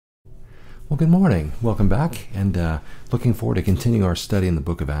Well, good morning. Welcome back, and looking forward to continuing our study in the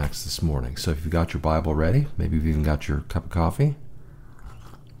book of Acts this morning. So if you've got your Bible ready, maybe you've even got your cup of coffee,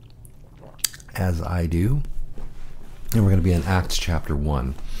 as I do, and we're going to be in Acts chapter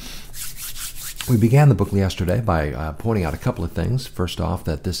 1. We began the book yesterday by pointing out a couple of things. First off,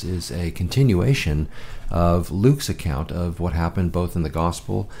 that this is a continuation of Luke's account of what happened both in the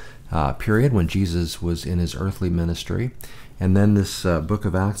gospel period when Jesus was in his earthly ministry, and then this book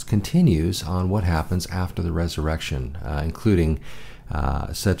of Acts continues on what happens after the resurrection, including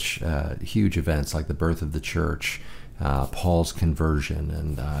such huge events like the birth of the church, Paul's conversion,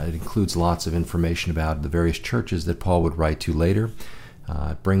 and it includes lots of information about the various churches that Paul would write to later.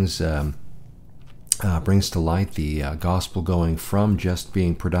 It brings to light the gospel going from just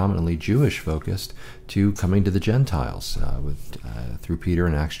being predominantly Jewish-focused to coming to the Gentiles through Peter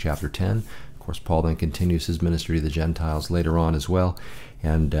in Acts chapter 10. Of course, Paul then continues his ministry to the Gentiles later on as well.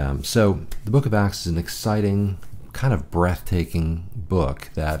 And so the book of Acts is an exciting, kind of breathtaking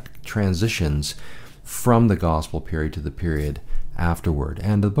book that transitions from the gospel period to the period afterward.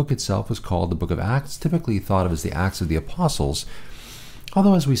 And the book itself was called the book of Acts, typically thought of as the Acts of the Apostles,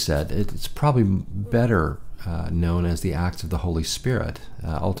 although, as we said, it's probably better known as the Acts of the Holy Spirit,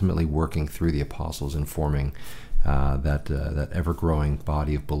 ultimately working through the apostles and forming that ever-growing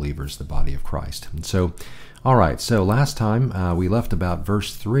body of believers, the body of Christ. And so, all right, so last time we left about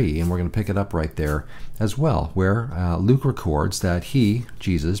verse 3, and we're going to pick it up right there as well, where Luke records that he,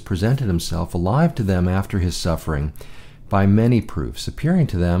 Jesus, presented himself alive to them after his suffering by many proofs, appearing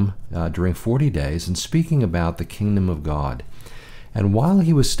to them during 40 days and speaking about the kingdom of God. And while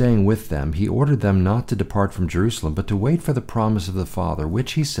he was staying with them, he ordered them not to depart from Jerusalem, but to wait for the promise of the Father,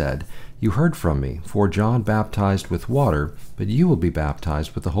 which he said, "You heard from me, for John baptized with water, but you will be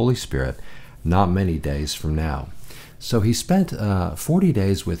baptized with the Holy Spirit not many days from now." So he spent 40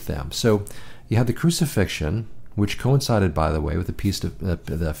 days with them. So you had the crucifixion, which coincided, by the way, with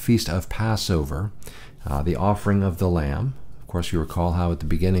the feast of Passover, the offering of the Lamb. Of course, you recall how at the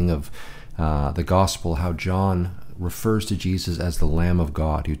beginning of the Gospel, how John refers to Jesus as the Lamb of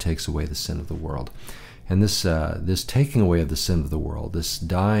God who takes away the sin of the world. And this taking away of the sin of the world, this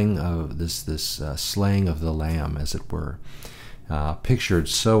dying of this slaying of the Lamb, as it were, pictured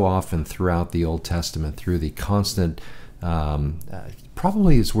so often throughout the Old Testament through the constant,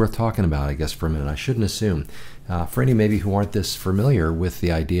 probably is worth talking about, I guess, for a minute. I shouldn't assume. For any maybe who aren't this familiar with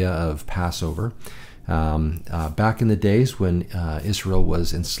the idea of Passover, back in the days when Israel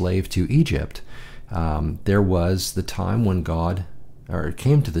was enslaved to Egypt, there was the time when it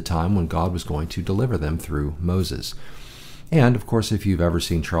came to the time when God was going to deliver them through Moses. And, of course, if you've ever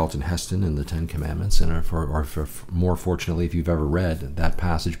seen Charlton Heston in the Ten Commandments, or more fortunately, if you've ever read that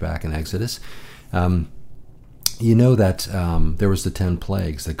passage back in Exodus, you know that there was the 10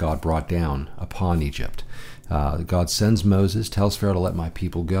 plagues that God brought down upon Egypt. God sends Moses, tells Pharaoh to let my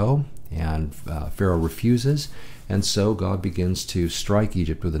people go, and Pharaoh refuses, and so God begins to strike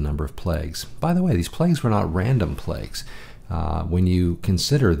Egypt with a number of plagues. By the way, these plagues were not random plagues. When you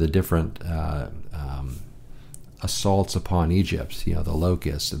consider the different assaults upon Egypt, the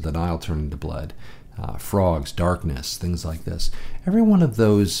locusts, the Nile turning to blood, frogs, darkness, things like this, every one of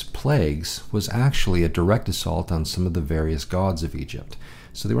those plagues was actually a direct assault on some of the various gods of Egypt.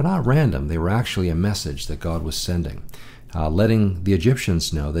 So they were not random. They were actually a message that God was sending, letting the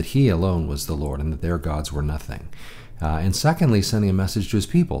Egyptians know that he alone was the Lord and that their gods were nothing. And secondly, sending a message to his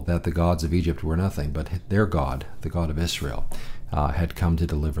people that the gods of Egypt were nothing, but their God, the God of Israel, had come to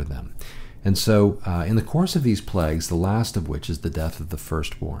deliver them. And so in the course of these plagues, the last of which is the death of the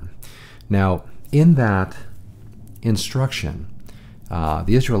firstborn. Now, in that instruction,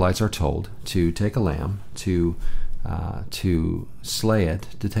 the Israelites are told to take a lamb, to slay it,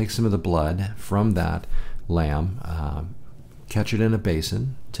 to take some of the blood from that lamb, catch it in a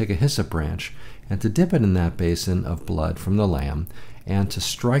basin, take a hyssop branch, and to dip it in that basin of blood from the lamb, and to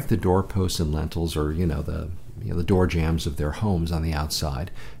strike the doorposts and lintels, or the door jambs of their homes on the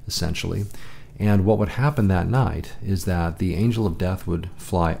outside, essentially. And what would happen that night is that the angel of death would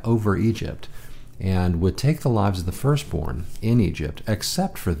fly over Egypt and would take the lives of the firstborn in Egypt,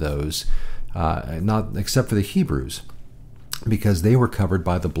 except for the Hebrews, because they were covered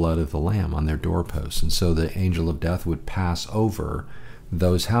by the blood of the lamb on their doorposts. And so the angel of death would pass over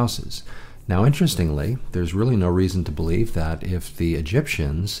those houses. Now, interestingly, there's really no reason to believe that if the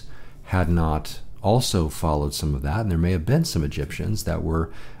Egyptians had not also followed some of that, and there may have been some Egyptians that were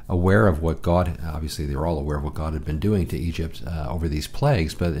aware of what God, obviously they were all aware of what God had been doing to Egypt over these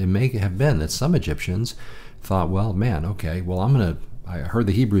plagues, but it may have been that some Egyptians thought, well, man, okay, well, I heard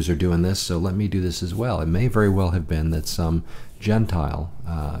the Hebrews are doing this, so let me do this as well. It may very well have been that some Gentile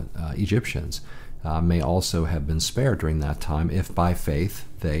Egyptians may also have been spared during that time if by faith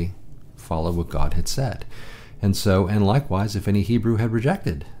they followed what God had said. And likewise, if any Hebrew had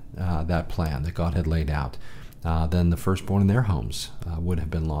rejected that plan that God had laid out, then the firstborn in their homes would have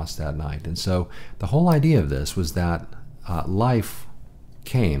been lost that night. And so the whole idea of this was that life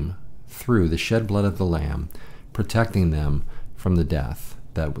came through the shed blood of the Lamb, protecting them from the death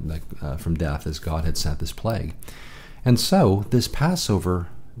from death as God had sent this plague. And so this Passover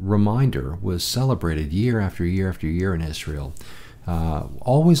reminder was celebrated year after year after year in Israel,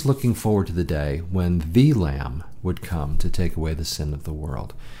 always looking forward to the day when the Lamb would come to take away the sin of the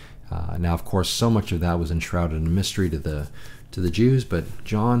world. Now, of course, so much of that was enshrouded in mystery to the Jews, but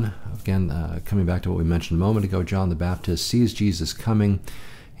John, again, coming back to what we mentioned a moment ago, John the Baptist sees Jesus coming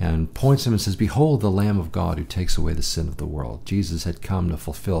and points him and says, "Behold the Lamb of God who takes away the sin of the world." Jesus had come to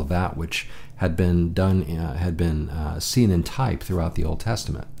fulfill that which had been done, seen in type throughout the Old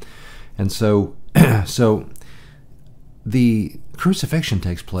Testament. And so the crucifixion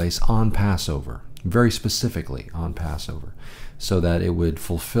takes place on Passover, very specifically on Passover, so that it would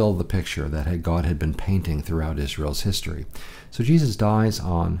fulfill the picture that God had been painting throughout Israel's history. So Jesus dies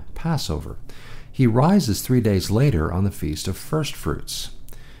on Passover. He rises 3 days later on the Feast of First Fruits.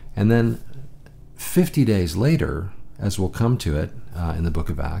 And then 50 days later, as we'll come to it in the book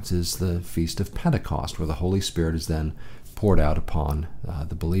of Acts, is the Feast of Pentecost, where the Holy Spirit is then poured out upon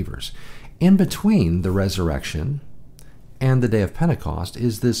the believers. In between the resurrection and the day of Pentecost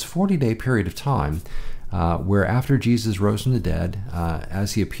is this 40-day period of time where after Jesus rose from the dead,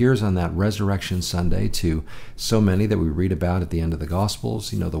 as he appears on that Resurrection Sunday to so many that we read about at the end of the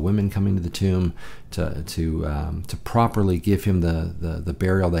Gospels, the women coming to the tomb to properly give him the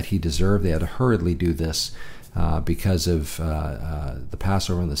burial that he deserved. They had to hurriedly do this because of the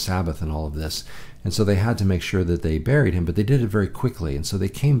Passover and the Sabbath and all of this. And so they had to make sure that they buried him, but they did it very quickly. And so they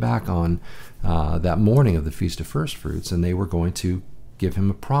came back on that morning of the Feast of First Fruits, and they were going to give him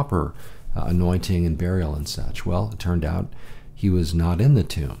a proper anointing and burial and such. Well, it turned out he was not in the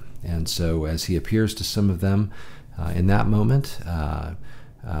tomb. And so as he appears to some of them in that moment,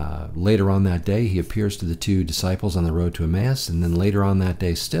 later on that day, he appears to the two disciples on the road to Emmaus, and then later on that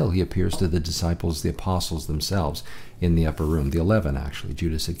day still, he appears to the disciples, the apostles themselves, in the upper room, the 11 actually.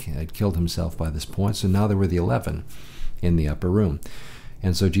 Judas had killed himself by this point, so now there were the 11 in the upper room.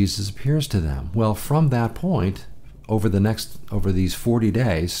 And so Jesus appears to them. Well, from that point, over these 40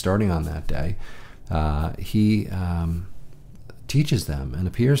 days, starting on that day, he teaches them and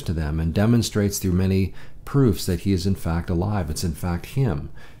appears to them and demonstrates through many proofs that he is in fact alive. It's in fact him.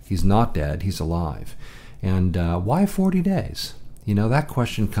 He's not dead, he's alive. And why 40 days? That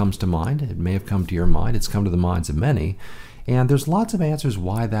question comes to mind. It may have come to your mind. It's come to the minds of many. And there's lots of answers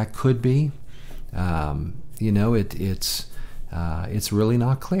why that could be. It's really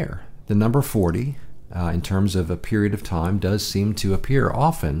not clear. The number 40, in terms of a period of time, does seem to appear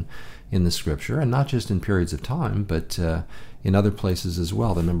often in the Scripture, and not just in periods of time, but in other places as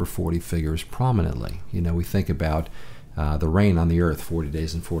well. The number 40 figures prominently. We think about the rain on the earth, 40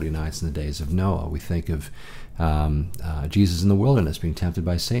 days and 40 nights in the days of Noah. We think of Jesus in the wilderness being tempted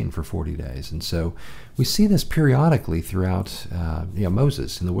by Satan for 40 days. And so we see this periodically throughout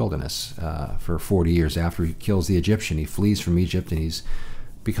Moses in the wilderness for 40 years. After he kills the Egyptian, he flees from Egypt, and he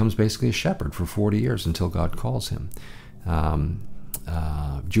becomes basically a shepherd for 40 years until God calls him.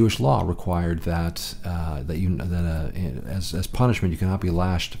 Jewish law required that as punishment you cannot be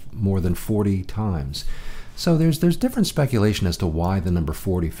lashed more than 40 times. So there's different speculation as to why the number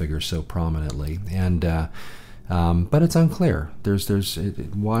 40 figures so prominently, and but it's unclear.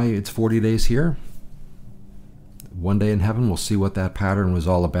 Why it's 40 days here. One day in heaven, we'll see what that pattern was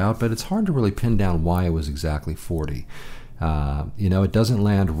all about, but it's hard to really pin down why it was exactly 40. It doesn't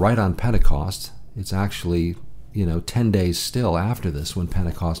land right on Pentecost. It's actually 10 days still after this when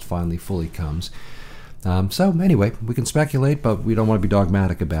Pentecost finally fully comes. So anyway, we can speculate, but we don't want to be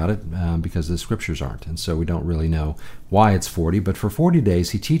dogmatic about it because the Scriptures aren't. And so we don't really know why it's 40. But for 40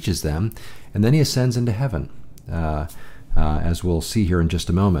 days, he teaches them, and then he ascends into heaven, as we'll see here in just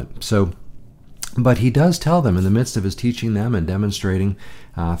a moment. But he does tell them in the midst of his teaching them and demonstrating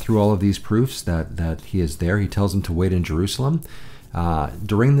through all of these proofs that he is there. He tells them to wait in Jerusalem.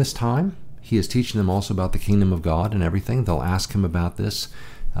 During this time, he is teaching them also about the kingdom of God and everything. They'll ask him about this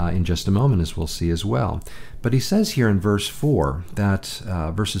in just a moment, as we'll see as well. But he says here in verse 4, that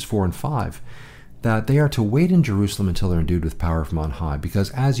verses 4 and 5, that they are to wait in Jerusalem until they're endued with power from on high, because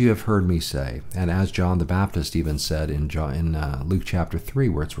as you have heard me say, and as John the Baptist even said in Luke chapter 3,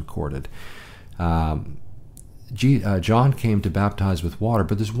 where it's recorded, John came to baptize with water,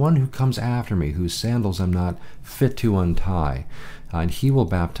 but there's one who comes after me, whose sandals I'm not fit to untie, and he will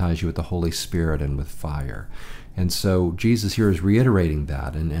baptize you with the Holy Spirit and with fire. And so Jesus here is reiterating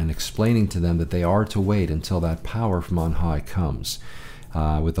that and explaining to them that they are to wait until that power from on high comes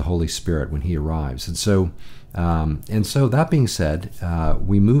with the Holy Spirit when he arrives. And so that being said,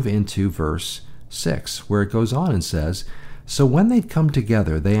 we move into verse 6, where it goes on and says, "So when they'd come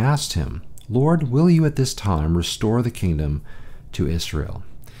together, they asked him, 'Lord, will you at this time restore the kingdom to Israel?'"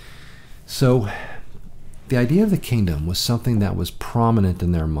 So the idea of the kingdom was something that was prominent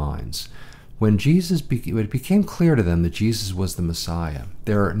in their minds. When it became clear to them that Jesus was the Messiah,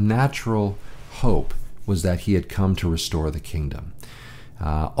 their natural hope was that he had come to restore the kingdom.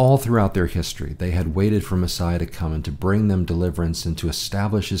 All throughout their history, they had waited for Messiah to come and to bring them deliverance and to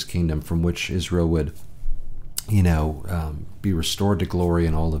establish his kingdom from which Israel would, be restored to glory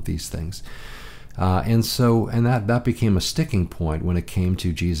and all of these things. And that became a sticking point when it came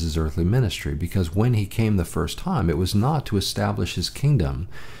to Jesus' earthly ministry, because when he came the first time, it was not to establish his kingdom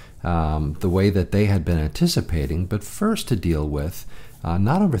the way that they had been anticipating, but first to deal with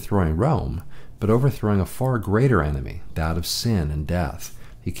not overthrowing Rome, but overthrowing a far greater enemy, that of sin and death.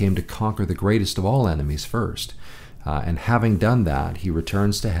 He came to conquer the greatest of all enemies first. And having done that, he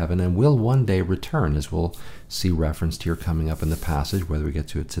returns to heaven and will one day return, as we'll see referenced here coming up in the passage, whether we get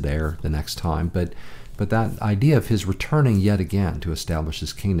to it today or the next time. But that idea of his returning yet again to establish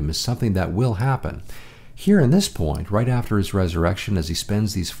his kingdom is something that will happen. Here in this point, right after his resurrection, as he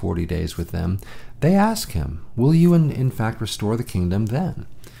spends these 40 days with them, they ask him, "Will you in fact restore the kingdom then?"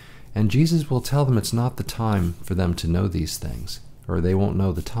 And Jesus will tell them it's not the time for them to know these things, or they won't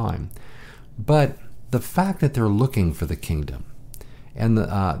know the time. But the fact that they're looking for the kingdom, and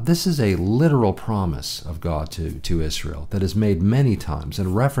this is a literal promise of God to Israel that is made many times,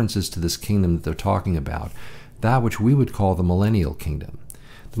 and references to this kingdom that they're talking about, that which we would call the millennial kingdom.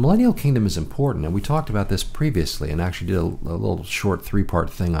 The millennial kingdom is important, and we talked about this previously and actually did a little short 3-part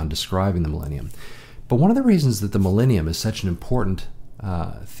thing on describing the millennium. But one of the reasons that the millennium is such an important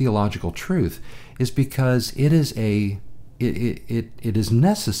theological truth is because it is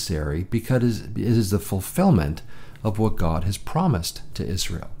necessary, because it is the fulfillment of what God has promised to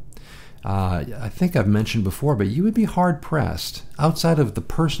Israel. I think I've mentioned before, but you would be hard-pressed, outside of the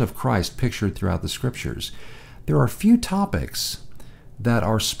person of Christ pictured throughout the Scriptures, there are few topics that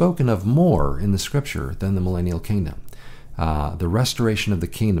are spoken of more in the Scripture than the millennial kingdom. The restoration of the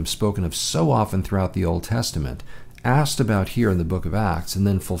kingdom, spoken of so often throughout the Old Testament, asked about here in the book of Acts, and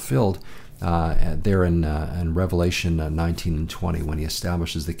then fulfilled there in Revelation 19 and 20, when he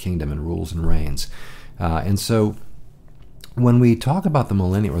establishes the kingdom and rules and reigns. And so when we talk about the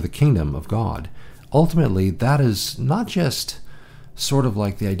millennium or the kingdom of God, ultimately that is not just sort of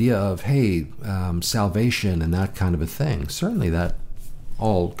like the idea of, salvation and that kind of a thing. Certainly that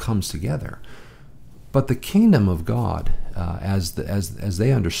all comes together. But the kingdom of God, as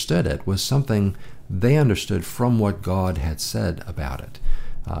they understood it, was something they understood from what God had said about it.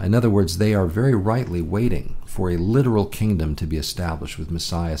 In other words, they are very rightly waiting for a literal kingdom to be established with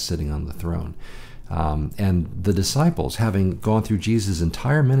Messiah sitting on the throne. And the disciples, having gone through Jesus'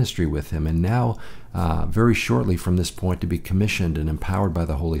 entire ministry with him, and now very shortly from this point to be commissioned and empowered by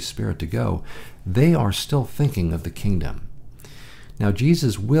the Holy Spirit to go, they are still thinking of the kingdom. Now,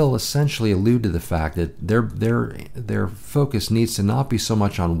 Jesus will essentially allude to the fact that their focus needs to not be so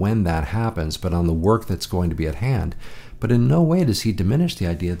much on when that happens, but on the work that's going to be at hand. But in no way does he diminish the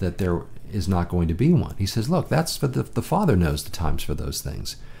idea that there is not going to be one. He says, look, that's for the Father knows the times for those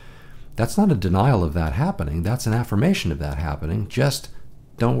things. That's not a denial of that happening. That's an affirmation of that happening. Just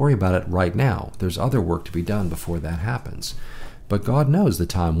don't worry about it right now. There's other work to be done before that happens. But God knows the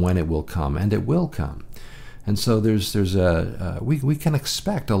time when it will come, and it will come. And so we can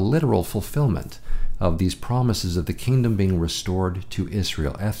expect a literal fulfillment of these promises of the kingdom being restored to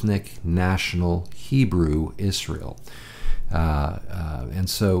Israel, ethnic, national, Hebrew Israel. And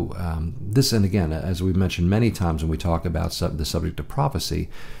again, as we've mentioned many times when we talk about the subject of prophecy,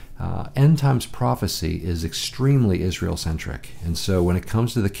 end times prophecy is extremely Israel-centric. And so when it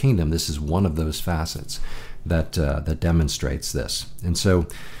comes to the kingdom, this is one of those facets that demonstrates this. And so,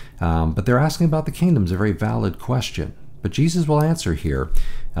 but they're asking about the kingdom is a very valid question. But Jesus will answer here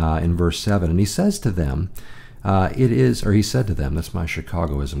in verse 7, and he says to them, he said to them, that's my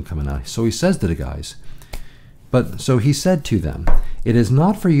Chicagoism coming out. So he says to the guys, so he said to them, "It is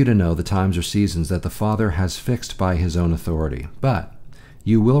not for you to know the times or seasons that the Father has fixed by his own authority, but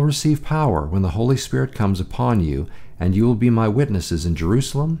you will receive power when the Holy Spirit comes upon you, and you will be my witnesses in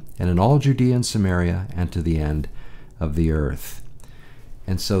Jerusalem and in all Judea and Samaria and to the end of the earth."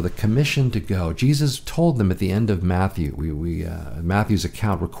 And so the commission to go, Jesus told them at the end of Matthew, Matthew's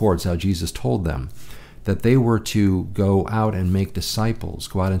account records how Jesus told them that they were to go out and make disciples,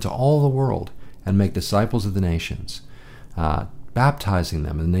 go out into all the world and make disciples of the nations, baptizing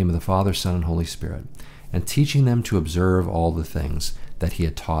them in the name of the Father, Son, and Holy Spirit, and teaching them to observe all the things that he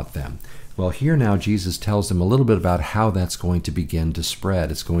had taught them. Well, here now Jesus tells them a little bit about how that's going to begin to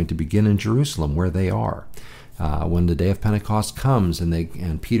spread. It's going to begin in Jerusalem, where they are. When the day of Pentecost comes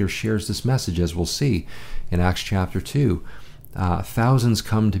and Peter shares this message, as we'll see in Acts chapter 2, thousands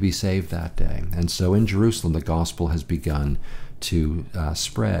come to be saved that day. And so in Jerusalem, the gospel has begun to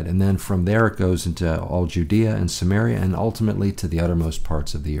spread. And then from there it goes into all Judea and Samaria and ultimately to the uttermost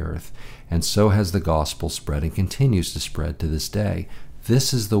parts of the earth. And so has the gospel spread and continues to spread to this day.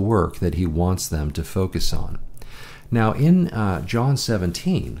 This is the work that he wants them to focus on. Now, in John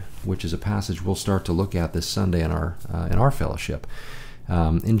 17, which is a passage we'll start to look at this Sunday in our fellowship,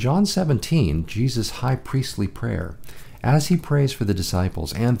 in John 17, Jesus' high priestly prayer, as he prays for the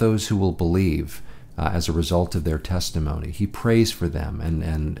disciples and those who will believe as a result of their testimony, he prays for them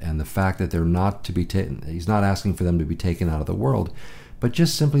and the fact that they're not to be taken. He's not asking for them to be taken out of the world, but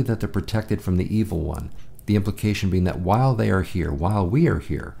just simply that they're protected from the evil one. The implication being that while they are here, while we are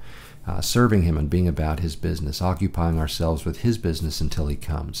here, serving him and being about his business, occupying ourselves with his business until he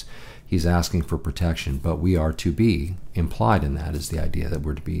comes, he's asking for protection, but we are to be, implied in that is the idea that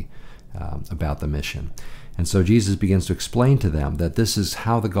we're to be about the mission. And so Jesus begins to explain to them that this is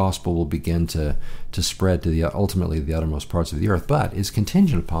how the gospel will begin to spread to ultimately the uttermost parts of the earth, but is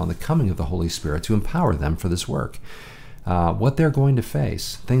contingent upon the coming of the Holy Spirit to empower them for this work. What they're going to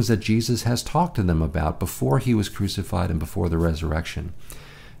face, things that Jesus has talked to them about before he was crucified and before the resurrection.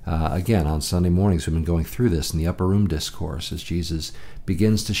 Again, on Sunday mornings, we've been going through this in the Upper Room Discourse as Jesus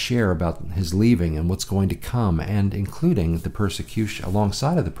begins to share about his leaving and what's going to come, and including the persecution,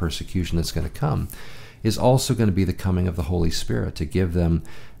 alongside of the persecution that's going to come, is also going to be the coming of the Holy Spirit to give them,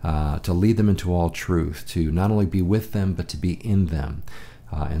 to lead them into all truth, to not only be with them, but to be in them,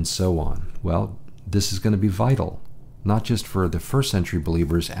 and so on. Well, this is going to be vital, not just for the first century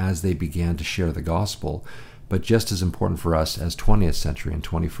believers as they began to share the gospel, but just as important for us as 20th century and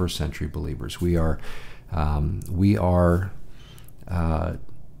 21st century believers. We are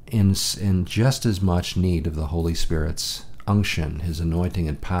in just as much need of the Holy Spirit's unction, his anointing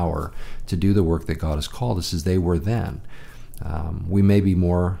and power to do the work that God has called us as they were then. We may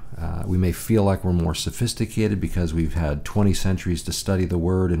feel like we're more sophisticated because we've had 20 centuries to study the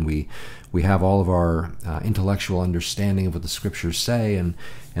Word, and we have all of our intellectual understanding of what the Scriptures say and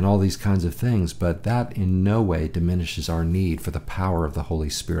all these kinds of things, but that in no way diminishes our need for the power of the Holy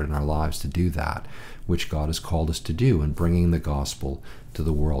Spirit in our lives to do that which God has called us to do in bringing the gospel to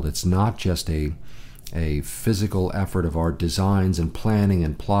the world. It's not just a physical effort of our designs and planning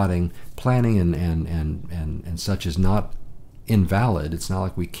and plotting. Planning and such is not invalid. It's not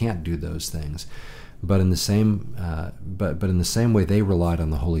like we can't do those things, but in the same way they relied on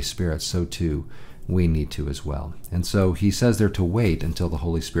the Holy Spirit, so too we need to as well. And so he says they're to wait until the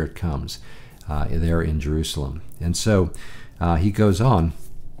Holy Spirit comes there in Jerusalem. And so he goes on,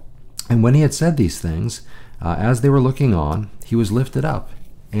 and when he had said these things, as they were looking on, he was lifted up,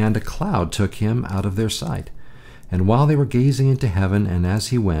 and a cloud took him out of their sight. And while they were gazing into heaven, and as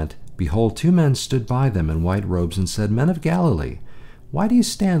he went, behold, two men stood by them in white robes, and said, Men of Galilee, why do you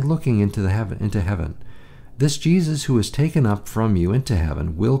stand looking into heaven? This Jesus who is taken up from you into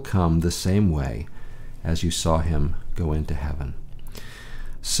heaven will come the same way as you saw him go into heaven.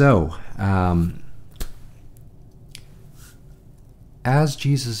 So, as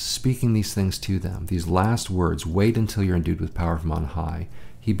Jesus is speaking these things to them, these last words, wait until you're endued with power from on high,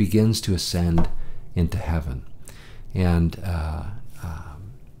 he begins to ascend into heaven. And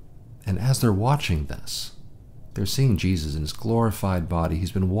as they're watching this, they're seeing Jesus in his glorified body.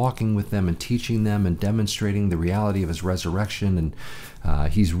 He's been walking with them and teaching them and demonstrating the reality of his resurrection,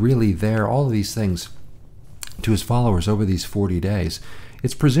 and he's really there, all of these things to his followers over these 40 days.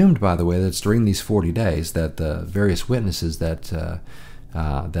 It's presumed, by the way, that it's during these 40 days that the various witnesses that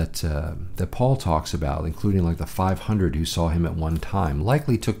Paul talks about, including like the 500 who saw him at one time,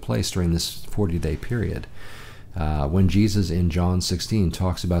 likely took place during this 40-day period. When Jesus in John 16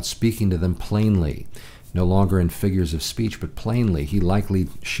 talks about speaking to them plainly, no longer in figures of speech, but plainly, he likely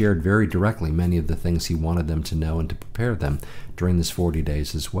shared very directly many of the things he wanted them to know and to prepare them during this 40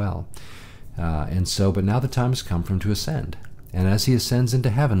 days as well. But now the time has come for him to ascend. And as he ascends into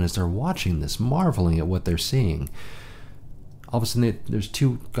heaven, as they're watching this, marveling at what they're seeing, all of a sudden there's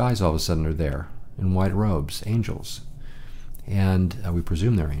two guys all of a sudden are there in white robes, angels. And we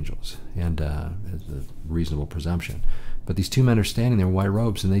presume they're angels, and it's a reasonable presumption. But these two men are standing there in white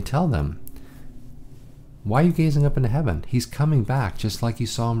robes, and they tell them, why are you gazing up into heaven? He's coming back, just like you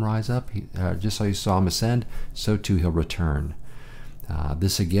saw him rise up, just like you saw him ascend, so too he'll return.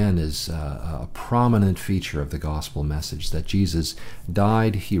 This again is a prominent feature of the gospel message, that Jesus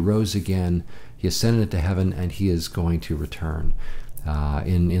died, he rose again, he ascended into heaven, and he is going to return.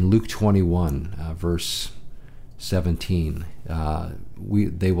 In Luke 21, verse 17,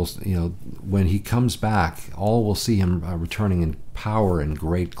 they will, when he comes back, all will see him returning in power and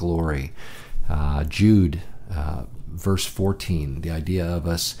great glory. Jude, verse 14, the idea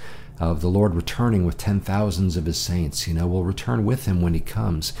of the Lord returning with 10,000s of his saints, will return with him when he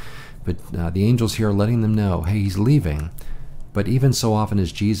comes. But the angels here are letting them know, hey, he's leaving. But even so often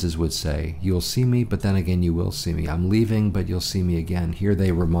as Jesus would say, you'll see me, but then again you will see me. I'm leaving, but you'll see me again. Here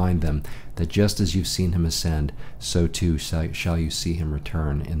they remind them that just as you've seen him ascend, so too shall you see him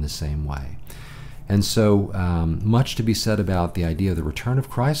return in the same way. And so much to be said about the idea of the return of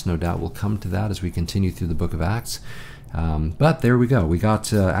Christ. No doubt we'll come to that as we continue through the book of Acts. But there we go. We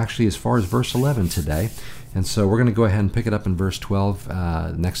got actually as far as verse 11 today. And so we're going to go ahead and pick it up in verse 12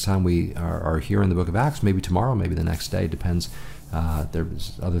 next time we are here in the book of Acts. Maybe tomorrow, maybe the next day. Depends.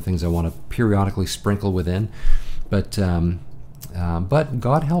 There's other things I want to periodically sprinkle within. But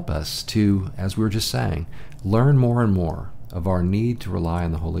God help us to, as we were just saying, learn more and more of our need to rely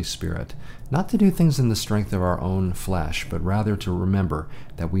on the Holy Spirit. Not to do things in the strength of our own flesh, but rather to remember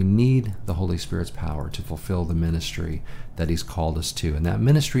that we need the Holy Spirit's power to fulfill the ministry that he's called us to. And that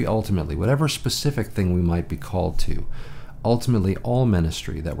ministry ultimately, whatever specific thing we might be called to, ultimately all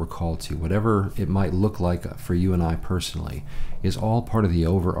ministry that we're called to, whatever it might look like for you and I personally, is all part of the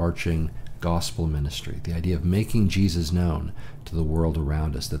overarching gospel ministry, the idea of making Jesus known to the world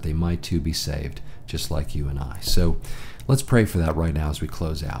around us, that they might too be saved, just like you and I. So let's pray for that right now as we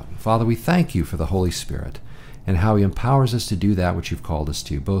close out. Father, we thank you for the Holy Spirit and how he empowers us to do that which you've called us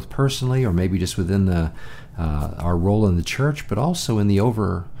to, both personally or maybe just within our role in the church, but also in the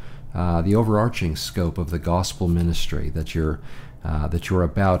overarching scope of the gospel ministry that you're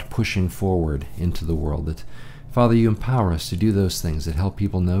about pushing forward into the world. That, Father, you empower us to do those things that help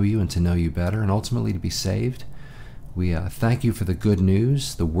people know you and to know you better, and ultimately to be saved. We thank you for the good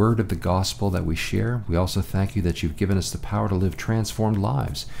news, the word of the gospel that we share. We also thank you that you've given us the power to live transformed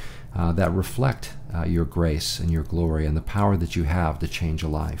lives that reflect your grace and your glory and the power that you have to change a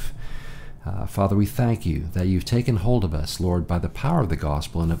life. Father, we thank you that you've taken hold of us, Lord, by the power of the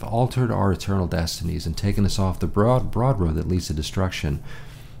gospel and have altered our eternal destinies and taken us off the broad road that leads to destruction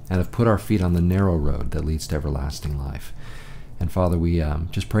and have put our feet on the narrow road that leads to everlasting life. And Father, we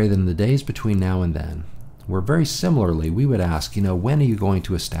just pray that in the days between now and then, where very similarly we would ask, when are you going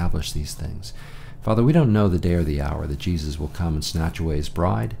to establish these things? Father, we don't know the day or the hour that Jesus will come and snatch away his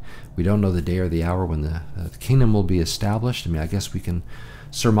bride. We don't know the day or the hour when the kingdom will be established. I guess we can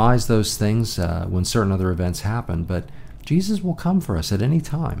surmise those things when certain other events happen, but Jesus will come for us at any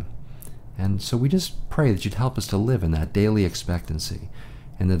time. And so we just pray that you'd help us to live in that daily expectancy,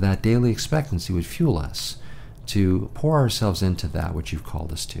 and that daily expectancy would fuel us to pour ourselves into that which you've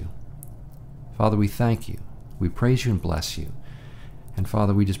called us to. Father, we thank you. We praise you and bless you. And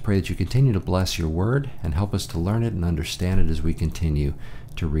Father, we just pray that you continue to bless your word and help us to learn it and understand it as we continue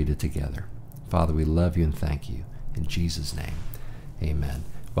to read it together. Father, we love you and thank you. In Jesus' name, amen.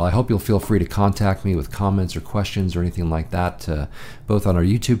 Well, I hope you'll feel free to contact me with comments or questions or anything like that, both on our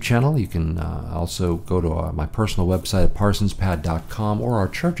YouTube channel. You can also go to my personal website at parsonspad.com or our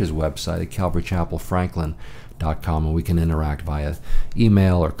church's website at calvarychapelfranklin.com, and we can interact via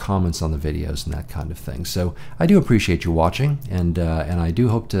email or comments on the videos and that kind of thing. So I do appreciate you watching, and I do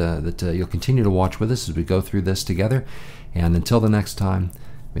hope that you'll continue to watch with us as we go through this together. And until the next time,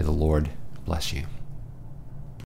 may the Lord bless you.